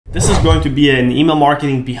This is going to be an email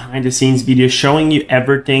marketing behind the scenes video showing you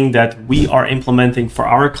everything that we are implementing for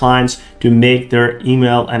our clients to make their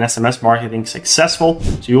email and SMS marketing successful.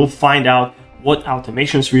 So you'll find out what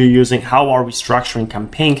automations we're using, how are we structuring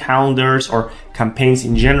campaign calendars or campaigns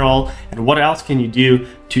in general, and what else can you do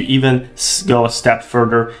to even go a step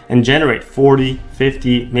further and generate 40,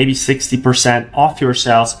 50, maybe 60% of your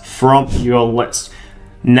sales from your list.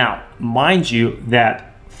 Now, mind you that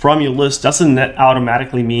from your list doesn't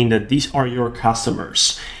automatically mean that these are your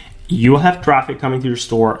customers. You have traffic coming to your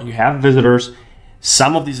store, you have visitors.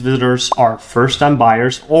 Some of these visitors are first-time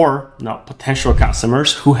buyers or not potential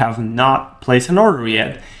customers who have not placed an order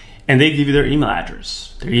yet, and they give you their email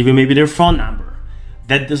address, or even maybe their phone number.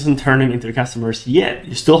 That doesn't turn them into customers yet.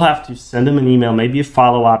 You still have to send them an email, maybe a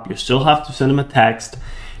follow-up. You still have to send them a text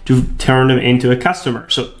to turn them into a customer.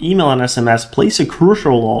 So email and SMS plays a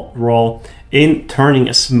crucial role in turning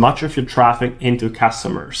as much of your traffic into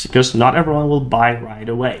customers, because not everyone will buy right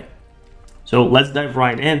away. So let's dive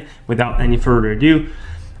right in without any further ado.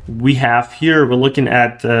 We have here, we're looking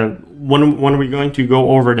at when we're going to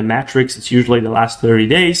go over the metrics, it's usually the last 30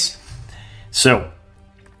 days. So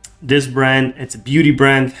this brand, it's a beauty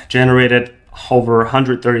brand, generated over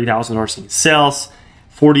 $130,000 in sales.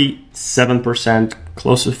 47%,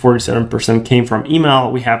 close to 47% came from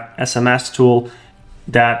email. We have SMS tool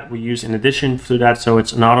that we use in addition to that. So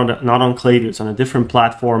it's not on Klaviyo, it's on a different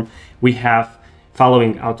platform. We have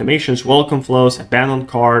following automations: welcome flows, abandoned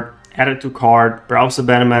cart, added to cart, browse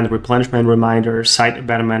abandonment, replenishment reminder, site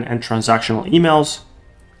abandonment, and transactional emails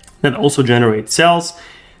that also generate sales.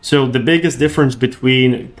 So the biggest difference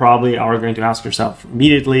between, probably are going to ask yourself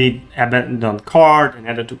immediately, abandoned cart and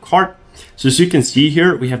added to cart. So as you can see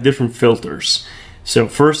here, we have different filters. So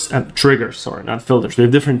first, triggers, sorry, not filters. We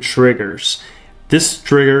have different triggers. This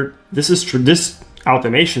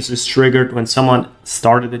automations is triggered when someone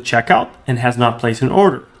started the checkout and has not placed an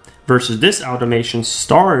order, versus this automation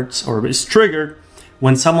starts or is triggered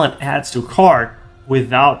when someone adds to cart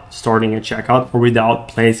without starting a checkout or without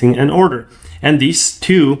placing an order. And these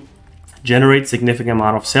two generate significant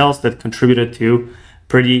amount of sales that contributed to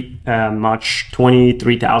pretty much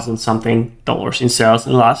 $23,000 something in sales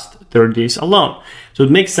in the last 30 days alone. So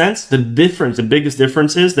it makes sense. The biggest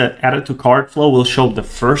difference is that added to cart flow will show the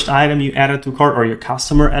first item you added to cart or your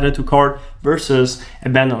customer added to cart, versus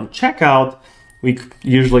abandoned checkout. We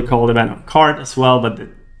usually call it abandoned cart as well, but the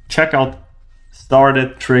checkout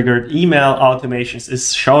started triggered email automations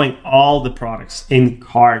is showing all the products in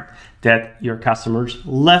cart that your customers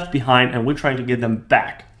left behind, and we're trying to get them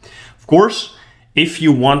back. Of course, if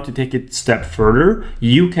you want to take it a step further,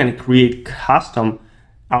 you can create custom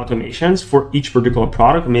automations for each particular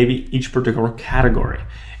product, maybe each particular category.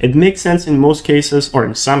 It makes sense in most cases, or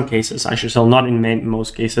in some cases, I should say, not in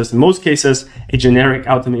most cases. In most cases, a generic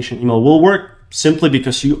automation email will work simply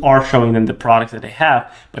because you are showing them the products that they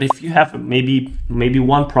have. But if you have maybe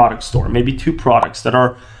one product store, maybe two products that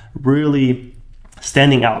are really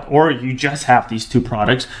standing out, or you just have these two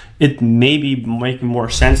products, it may be making more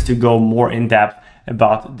sense to go more in depth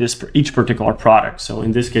about each particular product. So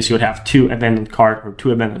in this case, you would have two abandoned cart or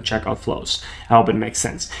two abandoned checkout flows. I hope it makes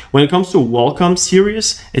sense. When it comes to welcome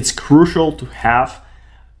series, it's crucial to have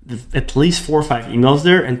at least 4 or 5 emails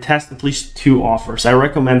there and test at least 2 offers. I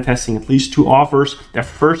recommend testing at least 2 offers. The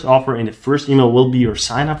first offer in the first email will be your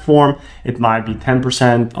sign up form. It might be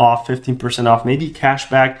 10% off, 15% off, maybe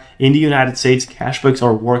cashback. In the United States, cashbacks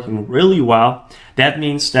are working really well. That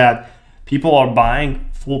means that people are buying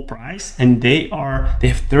full price and they have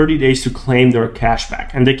 30 days to claim their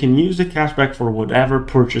cashback, and they can use the cashback for whatever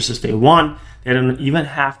purchases they want. They don't even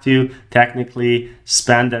have to technically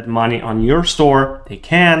spend that money on your store. They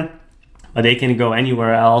can, but they can go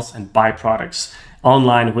anywhere else and buy products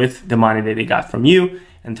online with the money that they got from you.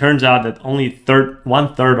 And turns out that only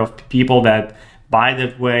 1/3 of people that buy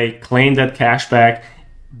that way claim that cashback,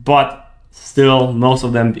 but still most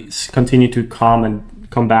of them continue to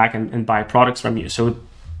come back and buy products from you. So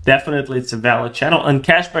definitely it's a valid channel, and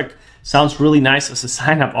cashback sounds really nice as a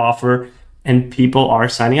sign-up offer, and people are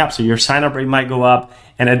signing up. So your sign-up rate might go up,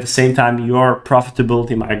 and at the same time, your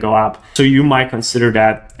profitability might go up. So you might consider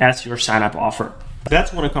that as your sign-up offer.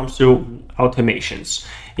 That's when it comes to automations.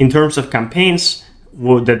 In terms of campaigns,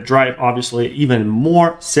 that drive obviously even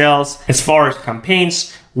more sales. As far as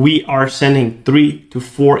campaigns, we are sending 3 to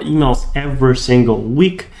 4 emails every single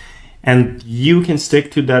week. And you can stick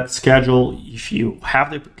to that schedule if you have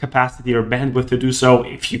the capacity or bandwidth to do so.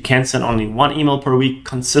 If you can send only 1 email per week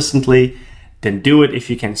consistently, then do it. If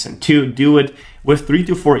you can send 2, do it. With 3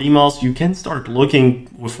 to 4 emails, you can start looking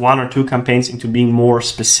with 1 or 2 campaigns into being more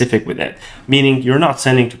specific with it. Meaning you're not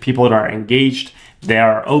sending to people that are engaged, they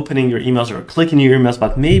are opening your emails or clicking your emails,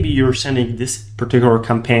 but maybe you're sending this particular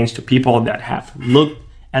campaigns to people that have looked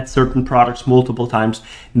at certain products multiple times.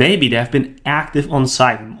 Maybe they have been active on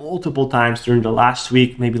site multiple times during the last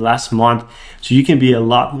week, maybe last month. So you can be a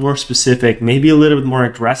lot more specific, maybe a little bit more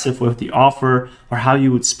aggressive with the offer or how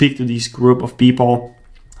you would speak to this group of people.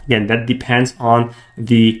 Again, that depends on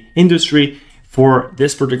the industry. For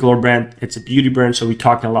this particular brand, it's a beauty brand, so we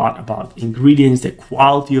talk a lot about ingredients, the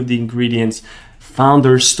quality of the ingredients,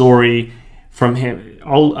 founder story from him,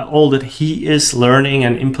 all that he is learning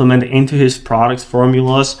and implementing into his products,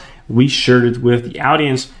 formulas. We shared it with the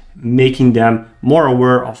audience, making them more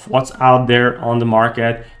aware of what's out there on the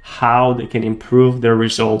market, how they can improve their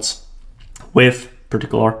results with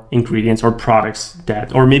particular ingredients or products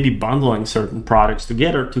that, or maybe bundling certain products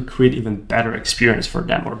together to create even better experience for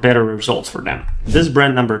them or better results for them. This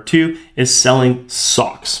brand number 2 is selling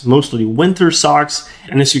socks, mostly winter socks.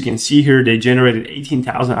 And as you can see here, they generated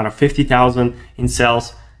 18,000 out of 50,000 in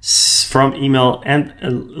sales from email and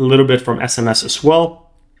a little bit from SMS as well.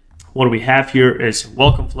 What we have here is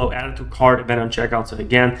welcome flow, added to cart, abandoned checkout. So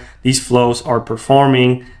again, these flows are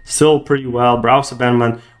performing still pretty well. Browse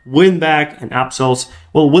abandonment, win back, and upsells.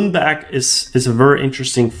 Well, win back is a very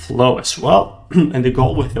interesting flow as well. And the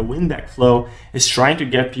goal with the win back flow is trying to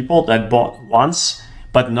get people that bought once,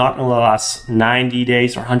 but not in the last 90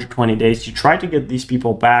 days or 120 days. You try to get these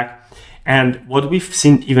people back. And what we've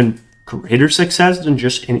seen even greater success than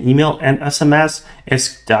just in email and SMS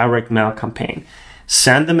is direct mail campaign.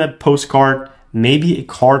 Send them a postcard, maybe a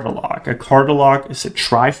cardalog. A cardalog is a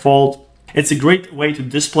trifold. It's a great way to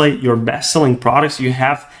display your best-selling products. You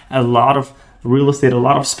have a lot of real estate, a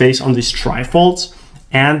lot of space on these trifolds,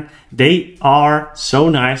 and they are so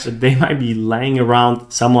nice that they might be laying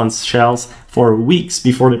around someone's shelves for weeks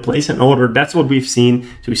before they place an order. That's what we've seen.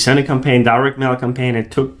 So we sent a campaign, direct mail campaign.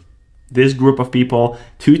 It took this group of people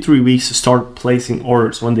 2-3 weeks to start placing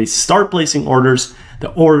orders. When they start placing orders,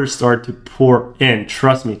 the orders start to pour in.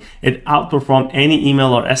 Trust me, it outperformed any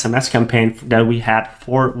email or SMS campaign that we had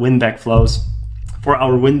for win-back flows, for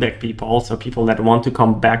our win-back people, so people that want to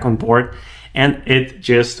come back on board, and it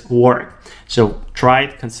just worked. So try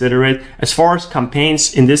it, consider it. As far as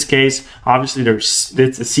campaigns, in this case, obviously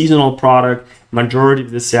it's a seasonal product. Majority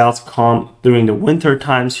of the sales come during the winter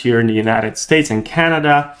times here in the United States and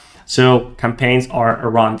Canada. So campaigns are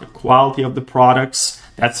around the quality of the products.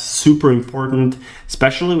 That's super important,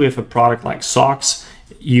 especially with a product like socks.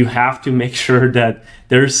 You have to make sure that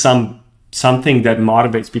there's something that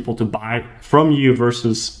motivates people to buy from you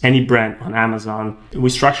versus any brand on Amazon. We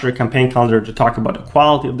structure a campaign calendar to talk about the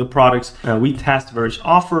quality of the products. We test various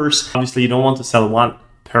offers. Obviously, you don't want to sell one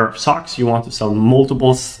pair of socks. You want to sell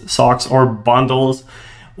multiple socks or bundles,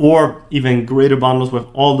 or even greater bundles with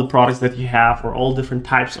all the products that you have or all different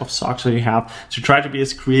types of socks that you have. So try to be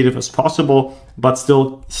as creative as possible, but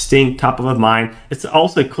still staying top of mind. It's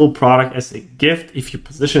also a cool product as a gift if you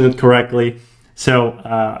position it correctly. So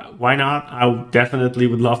why not? I definitely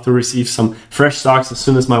would love to receive some fresh socks as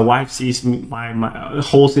soon as my wife sees my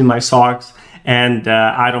holes in my socks and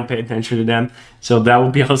I don't pay attention to them. So that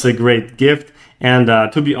would be also a great gift. And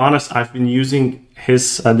to be honest, I've been using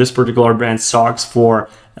this particular brand socks for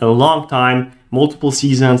a long time, multiple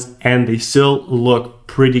seasons, and they still look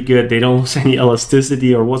pretty good. They don't lose any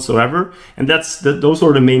elasticity or whatsoever. And those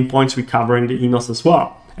are the main points we cover in the emails as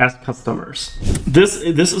well as customers. This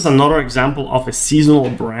is another example of a seasonal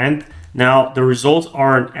brand. Now, the results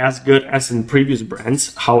aren't as good as in previous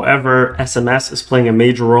brands. However, SMS is playing a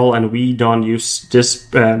major role, and we don't use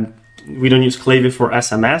Klaviyo for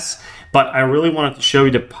SMS. But I really wanted to show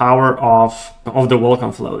you the power of the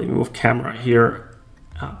welcome flow. Let me move camera here,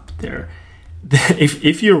 up there.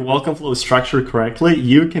 If your welcome flow is structured correctly,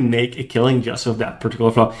 you can make a killing just with that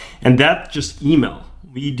particular flow. And that just email.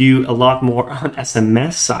 We do a lot more on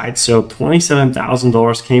SMS side. So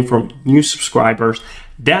 $27,000 came from new subscribers.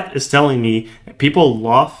 That is telling me that people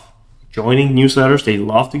love joining newsletters. They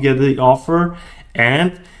love to get the offer.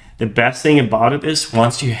 And the best thing about it is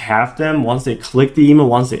once you have them, once they click the email,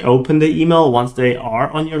 once they open the email, once they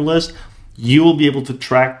are on your list, you will be able to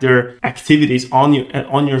track their activities on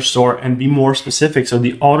your store and be more specific. So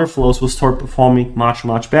the order flows will start performing much,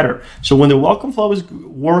 much better. So when the welcome flow is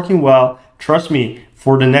working well, trust me,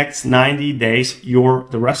 for the next 90 days, the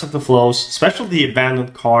rest of the flows, especially the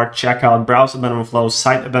abandoned cart, checkout, browse abandonment flows,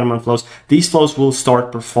 site abandonment flows, these flows will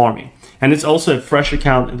start performing. And it's also a fresh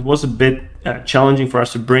account. It was a bit challenging for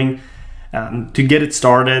us to bring, to get it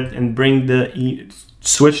started and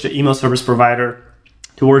switch the email service provider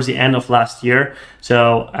towards the end of last year.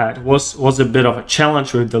 So it was a bit of a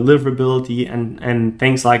challenge with deliverability and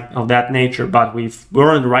things like of that nature, but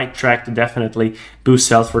we're on the right track to definitely boost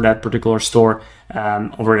sales for that particular store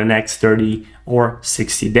over the next 30 or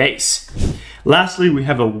 60 days. Lastly, we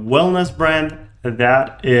have a wellness brand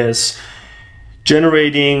that is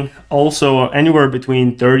generating also anywhere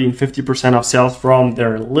between 30 and 50% of sales from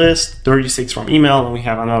their list, 36 from email, and we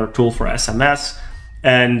have another tool for SMS.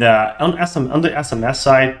 And on the SMS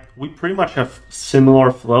side, we pretty much have similar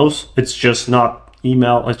flows. It's just not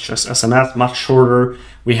email, it's just SMS, much shorter.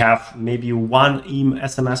 We have maybe one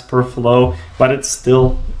SMS per flow, but it's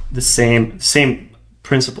still the same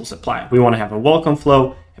principles apply. We want to have a welcome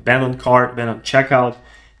flow, abandoned cart, abandoned checkout.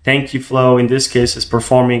 Thank you flow in this case is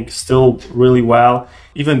performing still really well,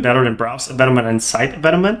 even better than browse abandonment and site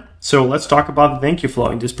abandonment. So let's talk about the thank you flow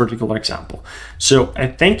in this particular example. So a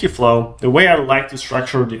thank you flow, the way I like to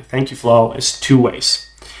structure the thank you flow is two ways.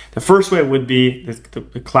 The first way would be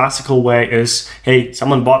the classical way is, hey,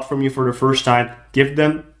 someone bought from you for the first time, give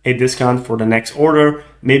them a discount for the next order,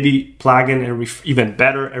 maybe plug in even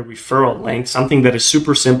better, a referral link, something that is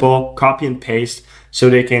super simple, copy and paste, so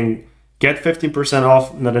they can get 15%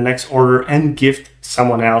 off the next order and gift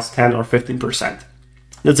someone else 10 or 15%.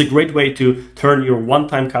 That's a great way to turn your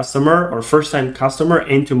one-time customer or first-time customer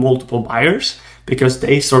into multiple buyers because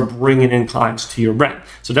they start bringing in clients to your brand.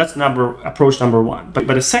 So that's approach number one. But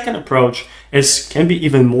the second approach can be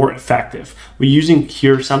even more effective. We're using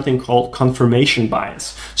here something called confirmation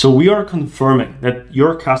bias. So we are confirming that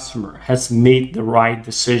your customer has made the right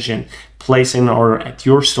decision, placing an order at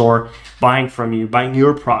your store, buying from you, buying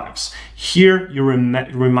your products. Here you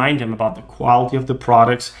remind them about the quality of the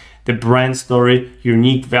products, the brand story,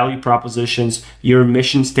 unique value propositions, your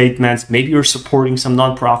mission statements. Maybe you're supporting some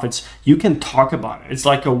nonprofits. You can talk about it. It's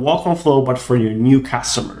like a welcome flow, but for your new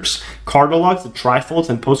customers. Cardalogs, the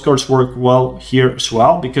trifolds, and postcards work well here as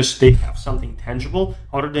well because they have something tangible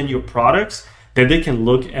other than your products that they can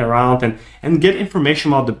look around and get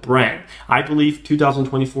information about the brand. I believe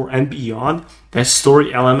 2024 and beyond, the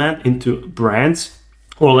story element into brands,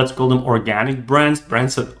 or let's call them organic brands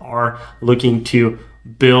that are looking to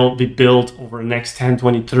be built over the next 10,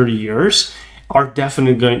 20, 30 years, is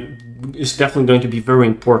definitely going to be very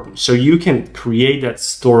important. So you can create that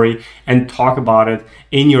story and talk about it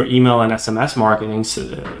in your email and SMS marketing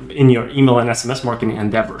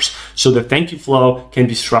endeavors. So the thank you flow can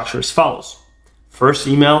be structured as follows. First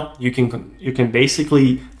email, you can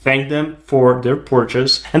basically thank them for their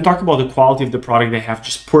purchase and talk about the quality of the product they have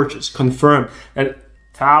just purchased. Confirm that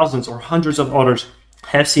thousands or hundreds of others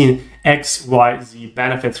have seen X, Y, Z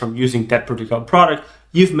benefits from using that particular product.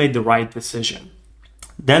 You've made the right decision.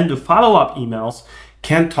 Then the follow-up emails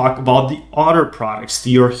can talk about the other products,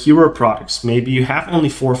 your hero products. Maybe you have only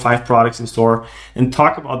 4 or 5 products in store and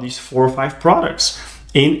talk about these 4 or 5 products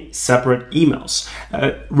in separate emails.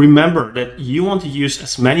 Remember that you want to use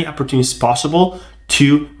as many opportunities as possible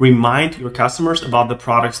to remind your customers about the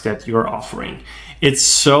products that you're offering. It's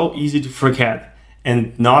so easy to forget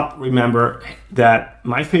and not remember that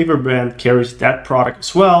my favorite brand carries that product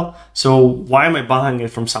as well. So why am I buying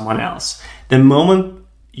it from someone else? The moment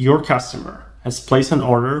your customer has placed an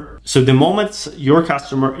order, so the moment your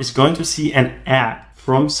customer is going to see an ad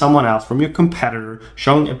from someone else, from your competitor,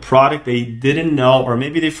 showing a product they didn't know, or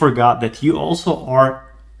maybe they forgot that you also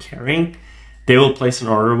are carrying, they will place an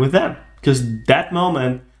order with them. Because that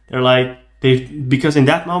moment, because in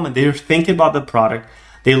that moment, they're thinking about the product,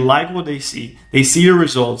 they like what they see the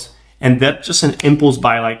results, and that's just an impulse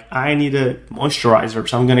buy, like, I need a moisturizer,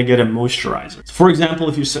 so I'm gonna get a moisturizer. For example,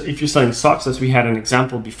 if you're selling socks, as we had an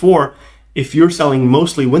example before, if you're selling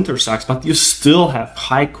mostly winter socks, but you still have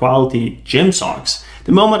high quality gym socks,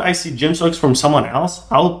 the moment I see gym socks from someone else,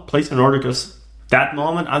 I'll place an order because that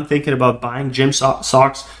moment I'm thinking about buying gym socks,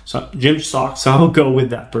 so I'll go with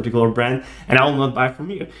that particular brand and I will not buy from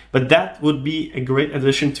you. But that would be a great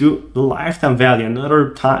addition to the lifetime value,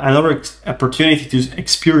 another opportunity to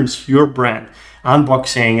experience your brand,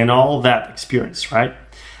 unboxing and all that experience, right?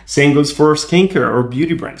 Same goes for skincare or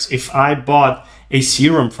beauty brands. If I bought a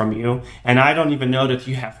serum from you and I don't even know that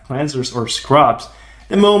you have cleansers or scrubs,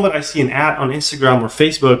 the moment I see an ad on Instagram or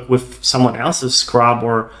Facebook with someone else's scrub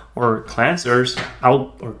or cleansers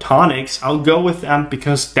or tonics, I'll go with them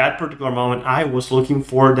because that particular moment I was looking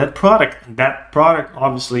for that product. That product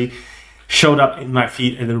obviously showed up in my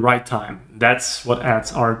feed at the right time. That's what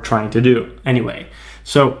ads are trying to do anyway.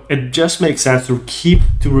 So it just makes sense to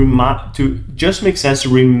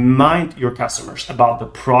remind your customers about the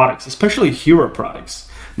products, especially hero products.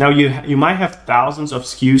 Now you might have thousands of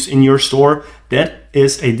SKUs in your store. That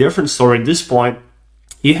is a different story. At this point,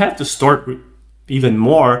 you have to start even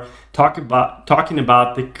more, talking about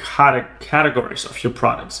the categories of your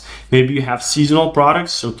products. Maybe you have seasonal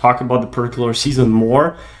products, so talk about the particular season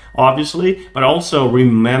more, obviously, but also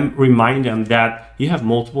remind them that you have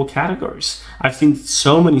multiple categories. I've seen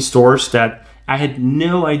so many stores that I had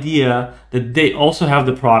no idea that they also have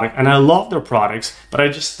the product, and I love their products, but I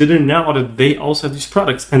just didn't know that they also have these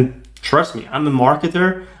products. And trust me, I'm a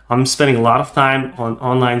marketer. I'm spending a lot of time on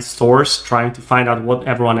online stores trying to find out what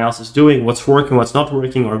everyone else is doing, what's working, what's not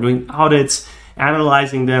working, or doing audits,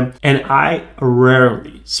 analyzing them. And I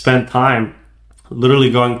rarely spend time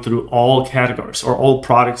literally going through all categories or all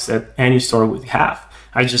products that any store would have.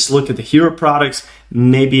 I just look at the hero products.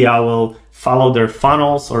 Maybe I will follow their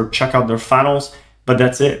funnels or check out their funnels, but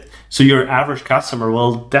that's it. So your average customer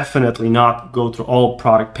will definitely not go through all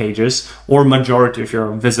product pages, or majority of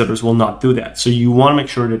your visitors will not do that. So you want to make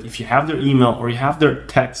sure that if you have their email or you have their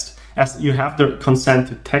text, as you have their consent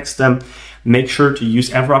to text them, make sure to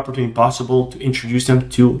use every opportunity possible to introduce them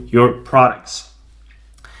to your products.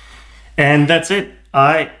 And that's it.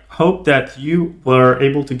 I hope that you were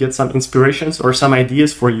able to get some inspirations or some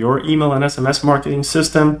ideas for your email and SMS marketing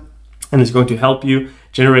system, and it's going to help you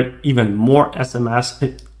generate even more SMS,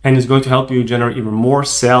 and it's going to help you generate even more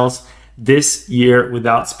sales this year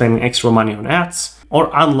without spending extra money on ads,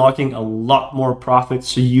 or unlocking a lot more profits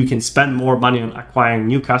so you can spend more money on acquiring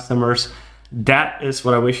new customers. That is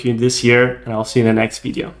what I wish you this year, and I'll see you in the next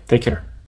video. Take care.